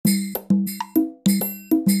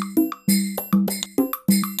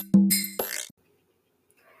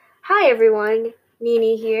everyone,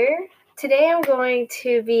 Nini here. Today I'm going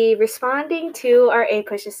to be responding to our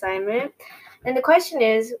APUSH assignment. And the question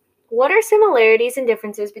is, what are similarities and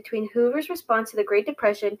differences between Hoover's response to the Great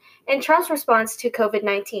Depression and Trump's response to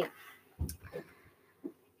COVID-19?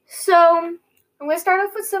 So, I'm going to start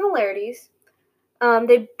off with similarities.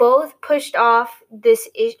 They both pushed off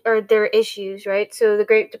their issues, right? So the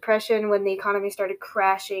Great Depression, when the economy started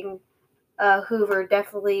crashing, Hoover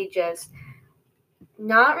definitely just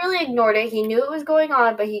not really ignored it. He knew it was going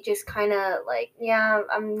on, but he just kind of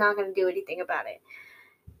I'm not going to do anything about it.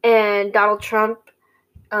 And Donald Trump,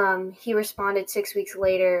 he responded 6 weeks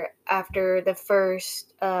later after the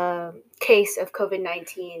first case of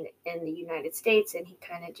COVID-19 in the United States, and he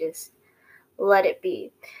kind of just let it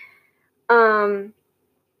be. And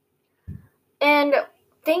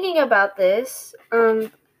thinking about this,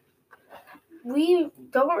 we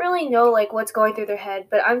don't really know what's going through their head,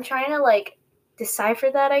 but I'm trying to decipher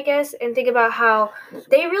that, I guess, and think about how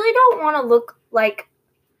they really don't want to look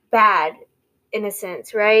bad in a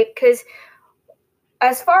sense, right? Because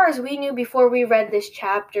as far as we knew before we read this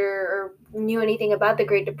chapter or knew anything about the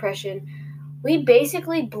Great Depression, we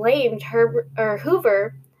basically blamed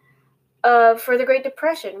Hoover for the Great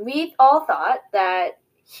Depression. We all thought that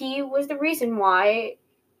he was the reason why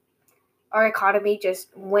our economy just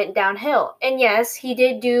went downhill. And yes, he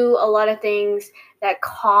did do a lot of things that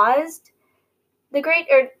caused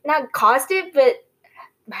not caused it, but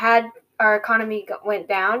had our economy went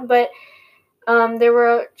down. But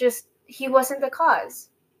he wasn't the cause.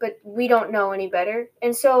 But we don't know any better.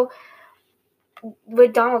 And so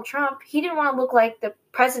with Donald Trump, he didn't want to look like the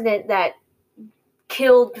president that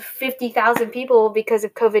killed 50,000 people because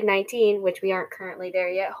of COVID-19, which we aren't currently there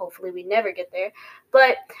yet. Hopefully we never get there.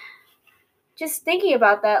 But just thinking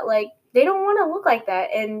about that, they don't want to look like that.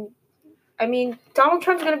 And I mean, Donald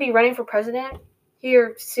Trump's going to be running for president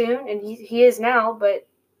here soon, and he is now, but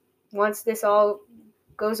once this all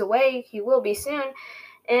goes away, he will be soon.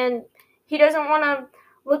 And he doesn't want to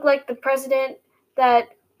look like the president that,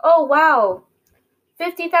 oh wow,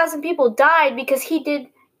 50,000 people died because he did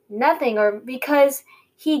nothing or because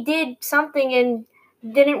he did something and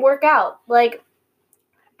didn't work out.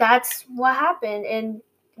 That's what happened. And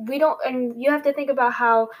you have to think about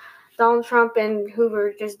how Donald Trump and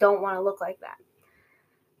Hoover just don't want to look like that.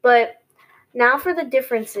 But now for the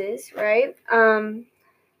differences, right? Donald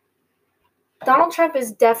Trump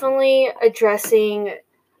is definitely addressing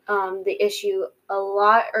the issue a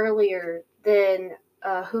lot earlier than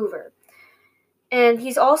Hoover. And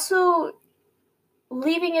he's also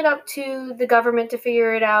leaving it up to the government to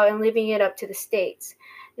figure it out and leaving it up to the states.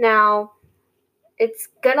 Now, it's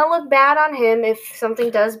going to look bad on him if something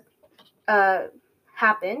does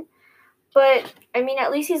happen. But, I mean, at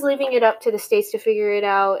least he's leaving it up to the states to figure it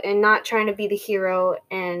out and not trying to be the hero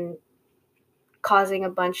and causing a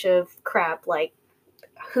bunch of crap like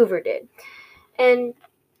Hoover did. And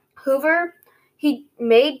Hoover, he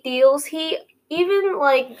made deals. He even,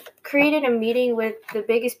 created a meeting with the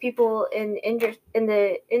biggest people in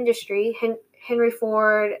the industry, Henry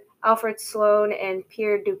Ford, Alfred Sloan, and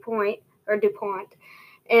Pierre DuPont.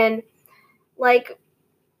 And,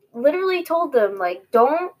 literally told them,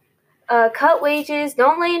 don't cut wages,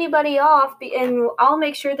 don't lay anybody off, and I'll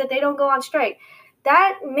make sure that they don't go on strike.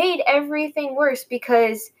 That made everything worse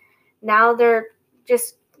because now they're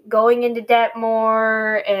just going into debt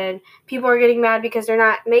more, and people are getting mad because they're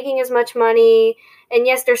not making as much money. And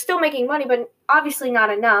yes, they're still making money, but obviously not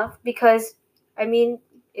enough because, I mean,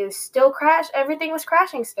 it was still everything was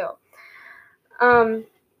crashing still. Another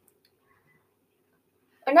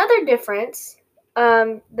difference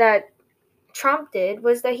that Trump did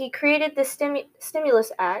was that he created the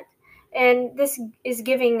Stimulus Act, and this is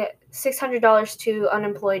giving $600 to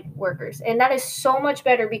unemployed workers. And that is so much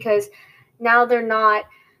better because now they're not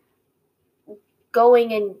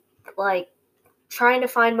going and trying to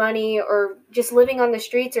find money or just living on the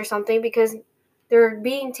streets or something, because they're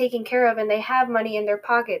being taken care of and they have money in their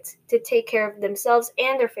pockets to take care of themselves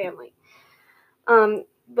and their family.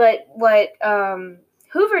 But what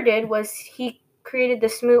Hoover did was he created the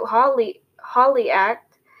Smoot-Hawley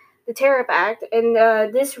Act, the Tariff Act, and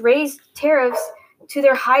this raised tariffs to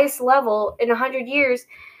their highest level in 100 years.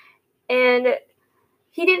 And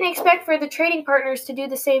he didn't expect for the trading partners to do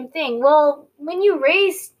the same thing. Well, when you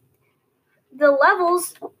raise the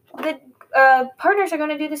levels, the partners are going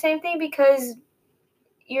to do the same thing because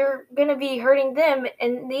you're going to be hurting them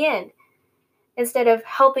in the end instead of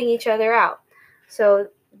helping each other out. So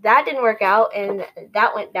that didn't work out, and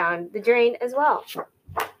that went down the drain as well.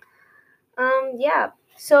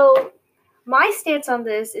 So my stance on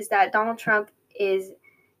this is that Donald Trump is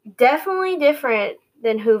definitely different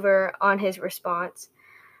than Hoover on his response.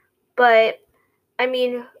 But, I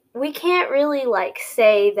mean, we can't really, like,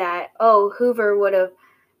 say that, Hoover would have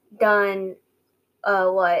done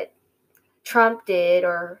what Trump did,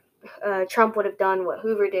 or Trump would have done what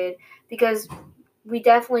Hoover did, because we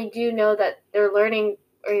definitely do know that they're learning,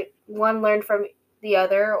 or one learned from the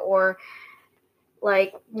other, or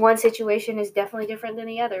like one situation is definitely different than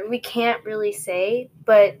the other. We can't really say,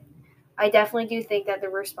 but I definitely do think that the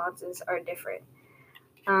responses are different.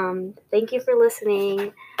 Thank you for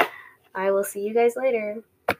listening. I will see you guys later.